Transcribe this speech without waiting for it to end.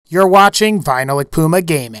You're watching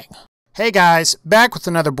VinylicPumaGaming. Hey guys, back with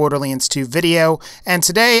another Borderlands 2 video, and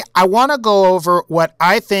today I want to go over what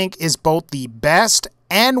I think is both the best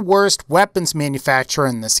and worst weapons manufacturer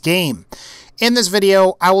in this game. In this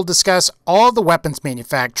video, I will discuss all the weapons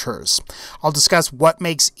manufacturers. I'll discuss what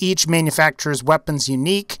makes each manufacturer's weapons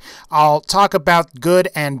unique. I'll talk about good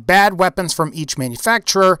and bad weapons from each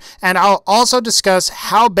manufacturer, and I'll also discuss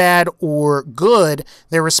how bad or good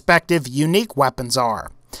their respective unique weapons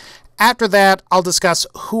are. After that, I'll discuss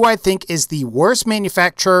who I think is the worst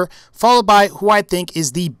manufacturer, followed by who I think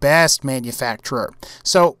is the best manufacturer.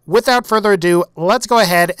 So without further ado, let's go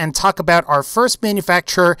ahead and talk about our first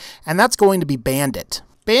manufacturer, and that's going to be Bandit.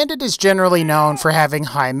 Bandit is generally known for having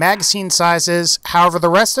high magazine sizes, however the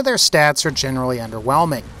rest of their stats are generally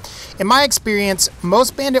underwhelming. In my experience,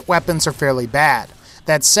 most Bandit weapons are fairly bad.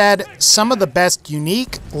 That said, some of the best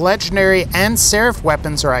unique, legendary, and seraph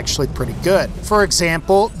weapons are actually pretty good. For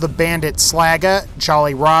example, the Bandit Slagga,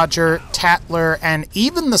 Jolly Roger, Tattler, and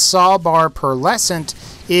even the Sawbar Pearlescent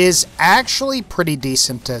is actually pretty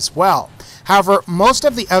decent as well. However, most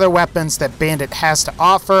of the other weapons that Bandit has to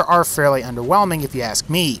offer are fairly underwhelming if you ask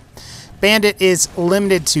me. Bandit is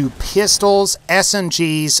limited to pistols,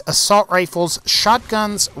 SMGs, assault rifles,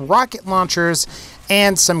 shotguns, rocket launchers,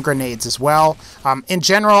 and some grenades as well. In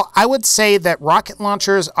general, I would say that rocket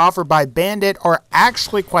launchers offered by Bandit are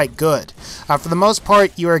actually quite good. For the most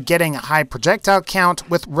part, you are getting a high projectile count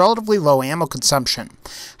with relatively low ammo consumption.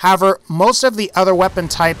 However, most of the other weapon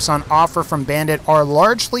types on offer from Bandit are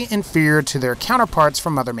largely inferior to their counterparts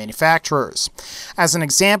from other manufacturers. As an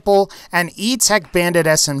example, an E-Tech Bandit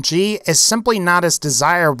SMG is simply not as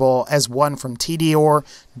desirable as one from TDR,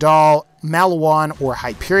 Dahl, Maliwan, or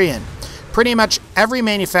Hyperion. Pretty much every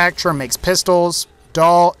manufacturer makes pistols.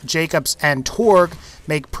 Dahl, Jacobs, and Torg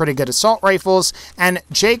make pretty good assault rifles, and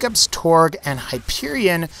Jacobs, Torg, and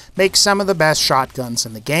Hyperion make some of the best shotguns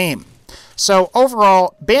in the game. So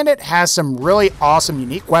overall, Bandit has some really awesome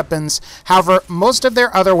unique weapons. However, most of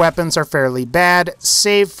their other weapons are fairly bad,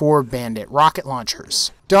 save for Bandit rocket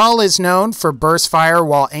launchers. Dahl is known for burst fire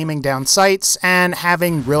while aiming down sights and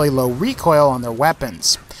having really low recoil on their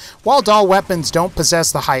weapons. While Dahl weapons don't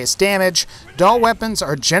possess the highest damage, Dahl weapons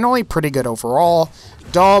are generally pretty good overall.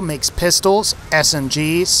 Dahl makes pistols,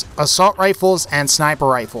 SMGs, assault rifles, and sniper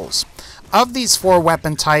rifles. Of these four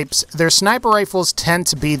weapon types, their sniper rifles tend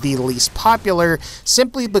to be the least popular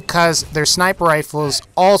simply because their sniper rifles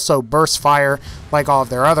also burst fire like all of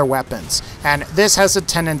their other weapons, and this has a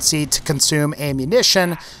tendency to consume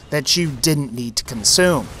ammunition that you didn't need to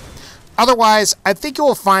consume. Otherwise, I think you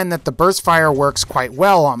will find that the burst fire works quite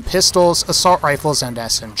well on pistols, assault rifles, and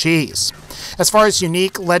SMGs. As far as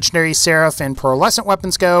unique, legendary, seraph, and pearlescent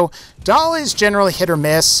weapons go, Dahl is generally hit or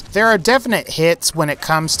miss. There are definite hits when it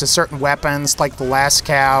comes to certain weapons like the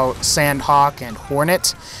Lascaux, Sandhawk, and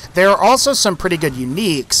Hornet. There are also some pretty good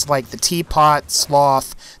uniques like the Teapot,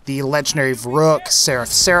 Sloth, the legendary Varuk, Seraph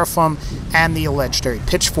Seraphim, and the legendary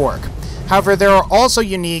Pitchfork. However, there are also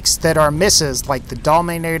uniques that are misses like the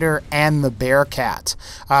Dominator and the Bearcat.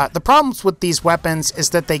 The problems with these weapons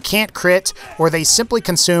is that they can't crit or they simply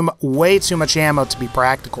consume way too much ammo to be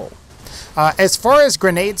practical. As far as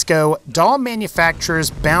grenades go, Dahl manufactures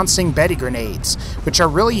bouncing Betty grenades, which are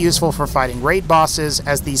really useful for fighting raid bosses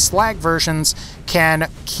as these slag versions can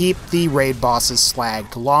keep the raid bosses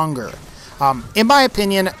slagged longer. In my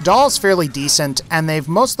opinion, Dahl's fairly decent, and they've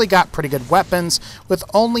mostly got pretty good weapons, with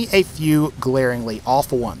only a few glaringly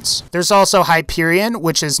awful ones. There's also Hyperion,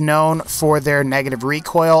 which is known for their negative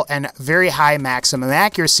recoil and very high maximum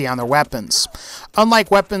accuracy on their weapons. Unlike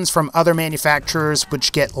weapons from other manufacturers,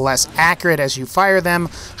 which get less accurate as you fire them,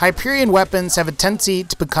 Hyperion weapons have a tendency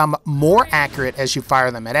to become more accurate as you fire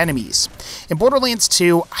them at enemies. In Borderlands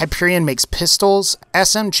 2, Hyperion makes pistols,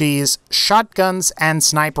 SMGs, shotguns, and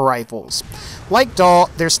sniper rifles. Like Dahl,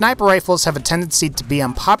 their sniper rifles have a tendency to be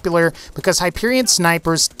unpopular because Hyperion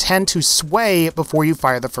snipers tend to sway before you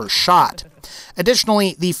fire the first shot.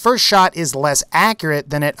 Additionally, the first shot is less accurate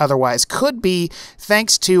than it otherwise could be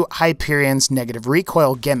thanks to Hyperion's negative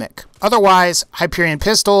recoil gimmick. Otherwise, Hyperion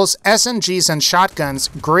pistols, SMGs, and shotguns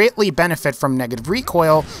greatly benefit from negative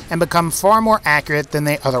recoil and become far more accurate than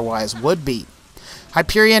they otherwise would be.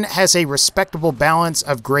 Hyperion has a respectable balance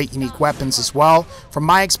of great unique weapons as well. From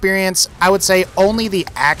my experience, I would say only the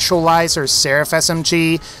Actualizer Seraph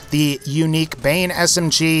SMG, the unique Bane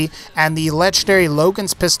SMG, and the legendary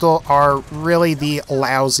Logan's pistol are really the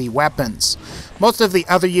lousy weapons. Most of the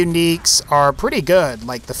other uniques are pretty good,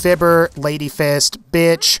 like the Fibber, Lady Fist,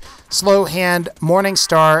 Bitch, Slow Hand,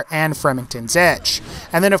 Morningstar, and Fremington's Edge.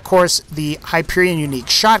 And then of course the Hyperion unique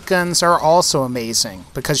shotguns are also amazing,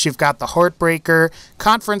 because you've got the Heartbreaker,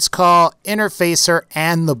 Conference Call, Interfacer,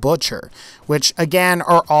 and the Butcher, which again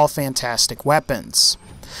are all fantastic weapons.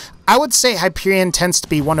 I would say Hyperion tends to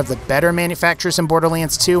be one of the better manufacturers in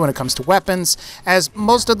Borderlands 2 when it comes to weapons, as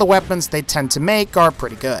most of the weapons they tend to make are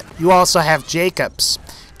pretty good. You also have Jacobs.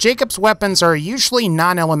 Jacobs' weapons are usually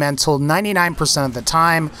non-elemental 99% of the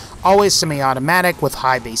time, always semi-automatic with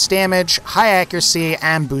high base damage, high accuracy,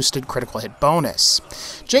 and boosted critical hit bonus.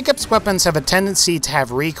 Jacobs' weapons have a tendency to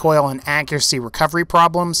have recoil and accuracy recovery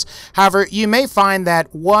problems. However, you may find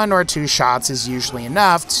that 1 or 2 shots is usually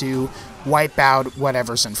enough to wipe out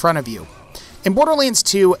whatever's in front of you. In Borderlands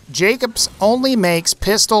 2, Jacobs only makes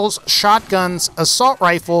pistols, shotguns, assault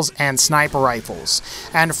rifles, and sniper rifles.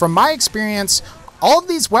 And from my experience, all of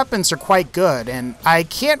these weapons are quite good, and I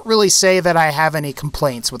can't really say that I have any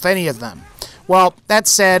complaints with any of them. Well, that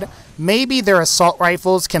said, maybe their assault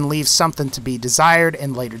rifles can leave something to be desired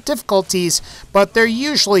in later difficulties, but they're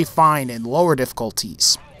usually fine in lower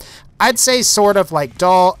difficulties. I'd say sort of like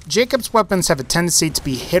Dahl, Jacobs' weapons have a tendency to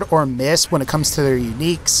be hit or miss when it comes to their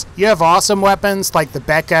uniques. You have awesome weapons like the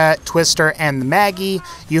Becca, Twister, and the Maggie.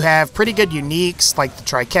 You have pretty good uniques like the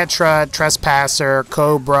Triquetra, Trespasser,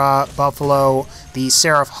 Cobra, Buffalo, the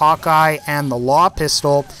Seraph Hawkeye, and the Law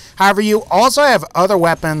Pistol. However, you also have other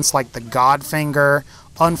weapons like the Godfinger,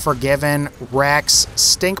 Unforgiven, Rex,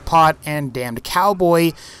 Stinkpot, and Damned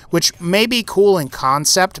Cowboy, which may be cool in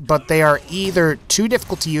concept, but they are either too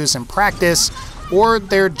difficult to use in practice, or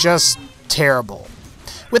they're just terrible.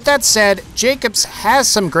 With that said, Jacobs has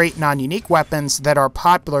some great non-unique weapons that are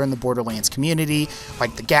popular in the Borderlands community,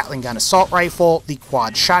 like the Gatling Gun Assault Rifle, the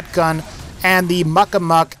Quad Shotgun, and the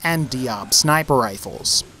Muck-a-Muck and Diab Sniper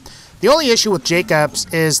Rifles. The only issue with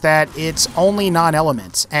Jacobs is that it's only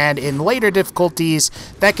non-elements, and in later difficulties,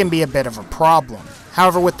 that can be a bit of a problem.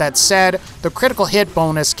 However, with that said, the critical hit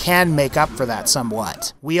bonus can make up for that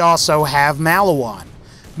somewhat. We also have Maliwan.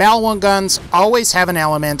 Maliwan guns always have an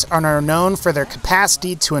element and are known for their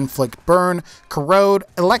capacity to inflict burn, corrode,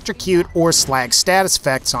 electrocute, or slag status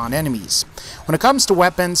effects on enemies. When it comes to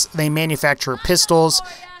weapons, they manufacture pistols,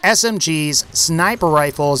 SMGs, sniper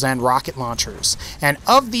rifles, and rocket launchers. And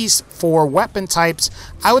of these 4 weapon types,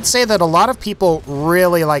 I would say that a lot of people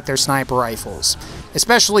really like their sniper rifles.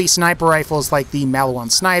 Especially sniper rifles like the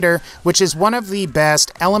Maliwan Snider, which is one of the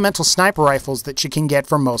best elemental sniper rifles that you can get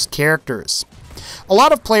for most characters. A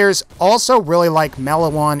lot of players also really like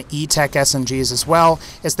Maliwan E-Tech SMGs as well,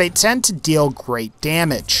 as they tend to deal great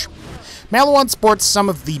damage. Maliwan sports some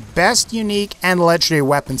of the best unique and legendary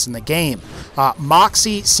weapons in the game.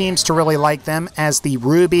 Moxie seems to really like them, as the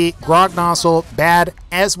Ruby, Grog Nozzle, Bad,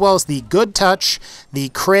 as well as the Good Touch, the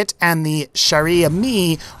Crit, and the Sharia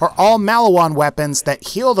Me are all Maliwan weapons that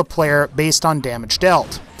heal the player based on damage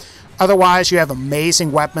dealt. Otherwise, you have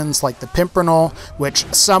amazing weapons like the Pimpernel, which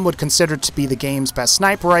some would consider to be the game's best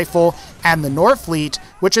sniper rifle, and the Norfleet,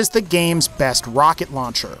 which is the game's best rocket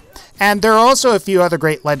launcher. And there are also a few other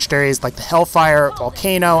great legendaries like the Hellfire,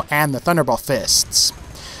 Volcano, and the Thunderbolt Fists.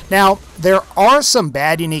 Now, there are some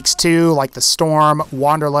bad uniques too, like the Storm,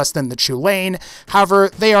 Wanderlust, and the Chulane. However,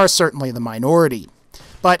 they are certainly the minority.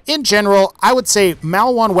 But in general, I would say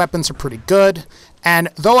Maliwan weapons are pretty good, and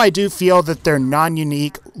though I do feel that their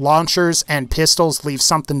non-unique launchers and pistols leave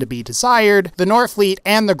something to be desired, the Norfleet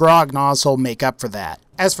and the Grog Nozzle make up for that.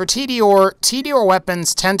 As for TDR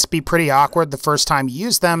weapons tend to be pretty awkward the first time you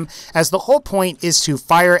use them, as the whole point is to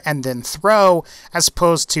fire and then throw, as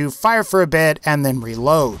opposed to fire for a bit and then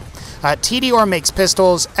reload. TDR makes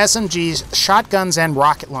pistols, SMGs, shotguns, and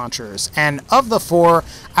rocket launchers, and of the 4,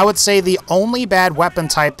 I would say the only bad weapon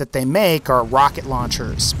type that they make are rocket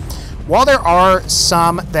launchers. While there are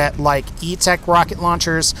some that like E-Tech rocket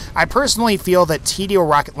launchers, I personally feel that TDO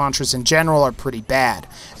rocket launchers in general are pretty bad,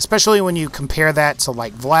 especially when you compare that to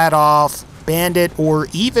like Vladof, Bandit, or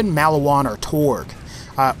even Maliwan or Torg.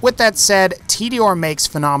 With that said, TDR makes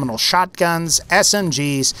phenomenal shotguns,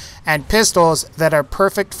 SMGs, and pistols that are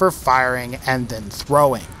perfect for firing and then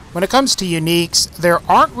throwing. When it comes to uniques, there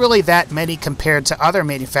aren't really that many compared to other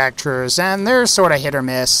manufacturers, and they're sort of hit or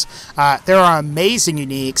miss. There are amazing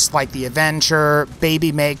uniques like the Avenger,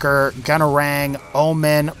 Babymaker, Gunnerang,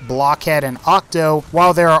 Omen, Blockhead, and Octo,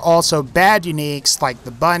 while there are also bad uniques like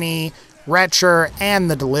the Bunny, Retcher,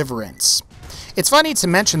 and the Deliverance. It's funny to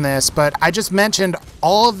mention this, but I just mentioned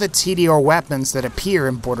all of the TDR weapons that appear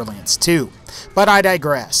in Borderlands 2. But I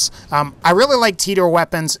digress. I really like TDR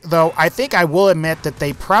weapons, though I think I will admit that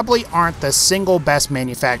they probably aren't the single best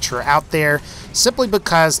manufacturer out there, simply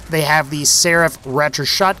because they have the Seraph Retro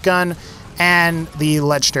Shotgun and the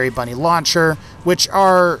legendary Bunny Launcher, which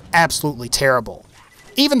are absolutely terrible.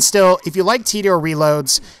 Even still, if you like TDR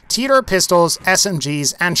reloads, TDR pistols,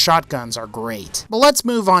 SMGs, and shotguns are great. But let's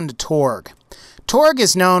move on to Torg. Torg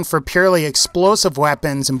is known for purely explosive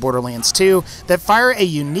weapons in Borderlands 2 that fire a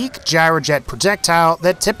unique gyrojet projectile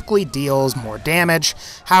that typically deals more damage,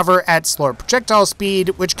 however at slower projectile speed,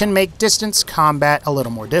 which can make distance combat a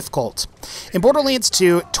little more difficult. In Borderlands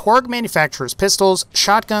 2, Torg manufactures pistols,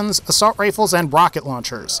 shotguns, assault rifles, and rocket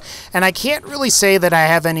launchers, and I can't really say that I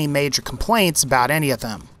have any major complaints about any of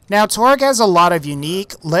them. Now, Torg has a lot of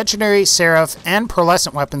unique, legendary, Seraph, and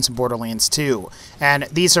pearlescent weapons in Borderlands 2, and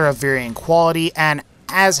these are of varying quality, and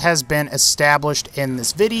as has been established in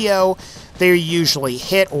this video, they usually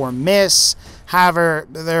hit or miss, however,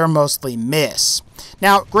 they're mostly miss.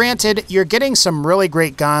 Now, granted, you're getting some really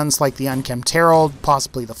great guns like the Unkempt Herald,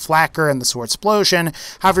 possibly the Flacker, and the Sword Explosion.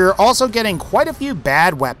 However, you're also getting quite a few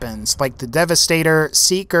bad weapons like the Devastator,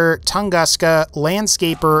 Seeker, Tunguska,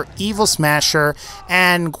 Landscaper, Evil Smasher,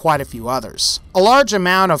 and quite a few others. A large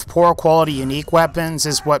amount of poor quality unique weapons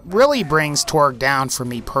is what really brings Torg down for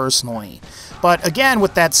me personally. But again,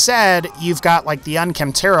 with that said, you've got like the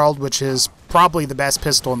Unkempt Herald, which is probably the best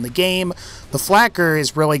pistol in the game. The Flacker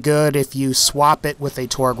is really good if you swap it with a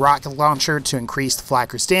Torg rocket launcher to increase the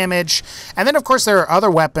Flacker's damage. And then of course there are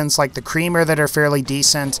other weapons like the Creamer that are fairly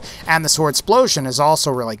decent, and the Sword Explosion is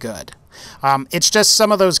also really good. It's just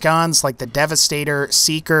some of those guns like the Devastator,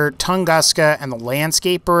 Seeker, Tunguska, and the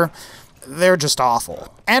Landscaper, they're just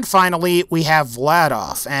awful. And finally, we have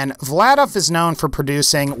Vladov, and Vladov is known for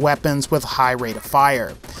producing weapons with high rate of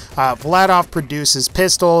fire. Vladov produces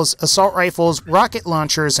pistols, assault rifles, rocket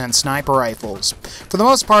launchers, and sniper rifles. For the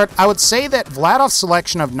most part, I would say that Vladov's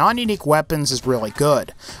selection of non-unique weapons is really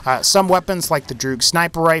good. Some weapons like the Droog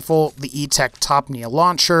sniper rifle, the E-Tech Topnia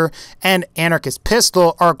launcher, and Anarchist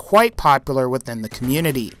pistol are quite popular within the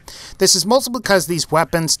community. This is mostly because these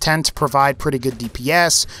weapons tend to provide pretty good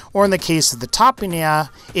DPS, or in the case of the Topnia,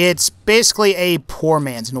 it's basically a poor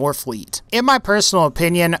man's Norfleet. In my personal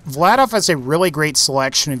opinion, Vladov has a really great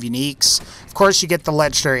selection of uniques. Of course, you get the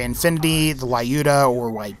legendary Infinity, the Lyuda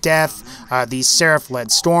or White Death, the Seraph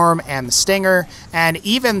Led Storm, and the Stinger, and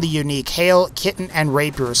even the unique Hail, Kitten, and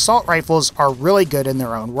Rapier assault rifles are really good in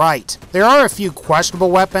their own right. There are a few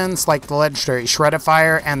questionable weapons like the legendary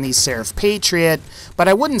Shred-a-Fire and the Seraph Patriot, but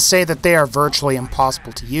I wouldn't say that they are virtually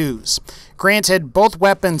impossible to use. Granted, both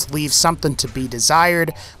weapons leave something to be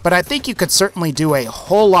desired, but I think you could certainly do a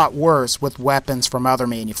whole lot worse with weapons from other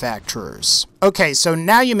manufacturers. Okay, so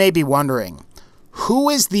now you may be wondering, who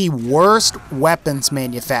is the worst weapons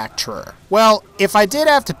manufacturer? Well, if I did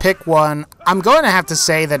have to pick one, I'm going to have to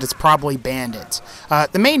say that it's probably Bandit.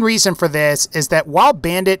 The main reason for this is that while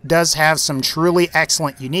Bandit does have some truly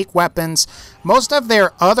excellent unique weapons, most of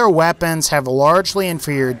their other weapons have largely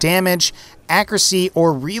inferior damage, accuracy,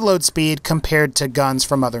 or reload speed compared to guns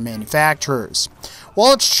from other manufacturers.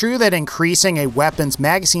 While it's true that increasing a weapon's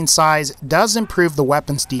magazine size does improve the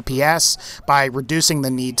weapon's DPS by reducing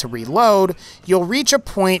the need to reload, you'll reach a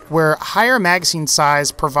point where higher magazine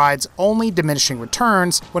size provides only diminishing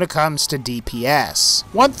returns when it comes to DPS.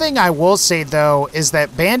 One thing I will say though is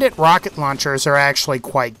that Bandit rocket launchers are actually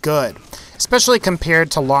quite good, especially compared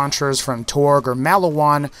to launchers from Torg or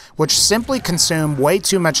Maliwan, which simply consume way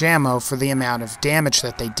too much ammo for the amount of damage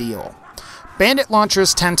that they deal. Bandit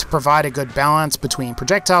launchers tend to provide a good balance between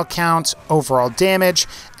projectile count, overall damage,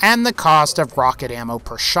 and the cost of rocket ammo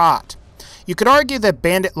per shot. You could argue that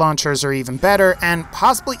Bandit launchers are even better and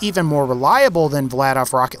possibly even more reliable than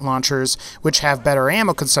Vladov rocket launchers, which have better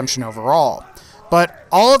ammo consumption overall. But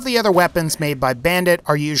all of the other weapons made by Bandit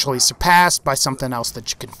are usually surpassed by something else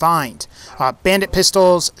that you can find. Bandit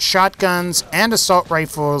pistols, shotguns, and assault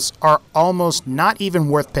rifles are almost not even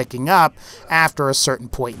worth picking up after a certain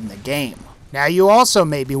point in the game. Now you also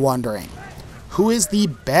may be wondering, who is the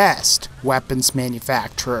best weapons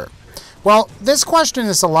manufacturer? Well, this question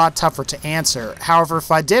is a lot tougher to answer. However,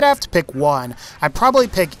 if I did have to pick one, I'd probably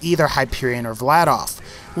pick either Hyperion or Vladov,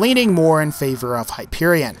 leaning more in favor of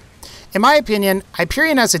Hyperion. In my opinion,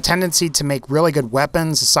 Hyperion has a tendency to make really good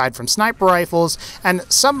weapons aside from sniper rifles, and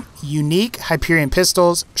some unique Hyperion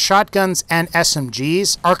pistols, shotguns, and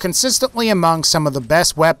SMGs are consistently among some of the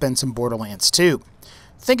best weapons in Borderlands 2.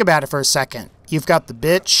 Think about it for a second. You've got the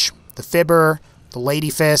Bitch, the Fibber, the Lady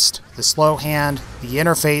Fist, the Slow Hand, the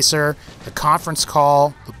Interfacer, the Conference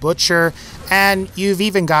Call, the Butcher, and you've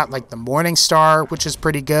even got like the Morning Star, which is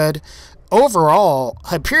pretty good. Overall,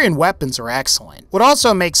 Hyperion weapons are excellent. What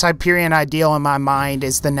also makes Hyperion ideal in my mind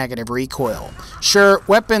is the negative recoil. Sure,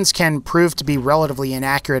 weapons can prove to be relatively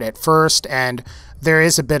inaccurate at first, and there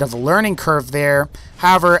is a bit of a learning curve there.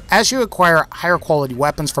 However, as you acquire higher quality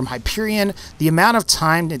weapons from Hyperion, the amount of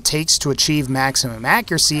time it takes to achieve maximum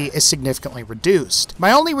accuracy is significantly reduced.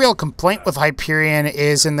 My only real complaint with Hyperion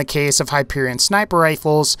is in the case of Hyperion sniper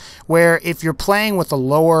rifles, where if you're playing with a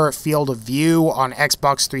lower field of view on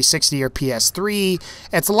Xbox 360 or PS3,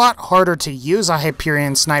 it's a lot harder to use a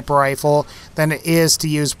Hyperion sniper rifle than it is to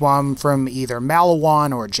use one from either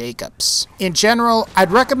Malawan or Jacobs. In general,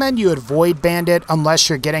 I'd recommend you avoid Bandit unless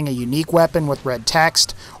you're getting a unique weapon with red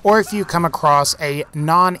text, or if you come across a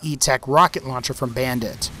non-E-Tech rocket launcher from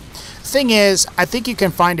Bandit. Thing is, I think you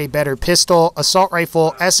can find a better pistol, assault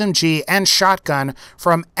rifle, SMG, and shotgun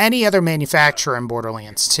from any other manufacturer in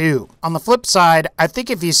Borderlands 2. On the flip side, I think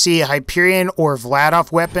if you see Hyperion or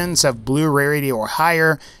Vladov weapons of blue rarity or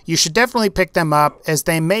higher, you should definitely pick them up, as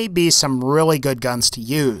they may be some really good guns to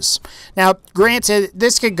use. Now, granted,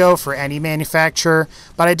 this could go for any manufacturer,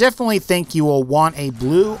 but I definitely think you will want a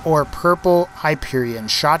blue or purple Hyperion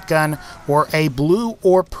shotgun, or a blue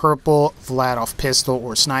or purple Vladov pistol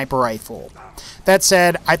or sniper rifle. That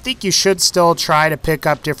said, I think you should still try to pick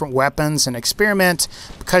up different weapons and experiment,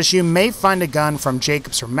 because you may find a gun from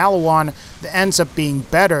Jacobs or Malawan that ends up being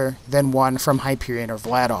better than one from Hyperion or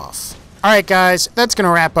Vladov. Alright guys, that's going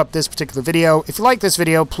to wrap up this particular video. If you like this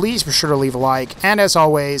video, please be sure to leave a like, and as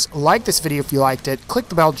always, like this video if you liked it, click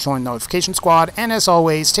the bell to join the notification squad, and as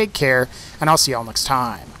always, take care, and I'll see y'all next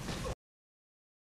time.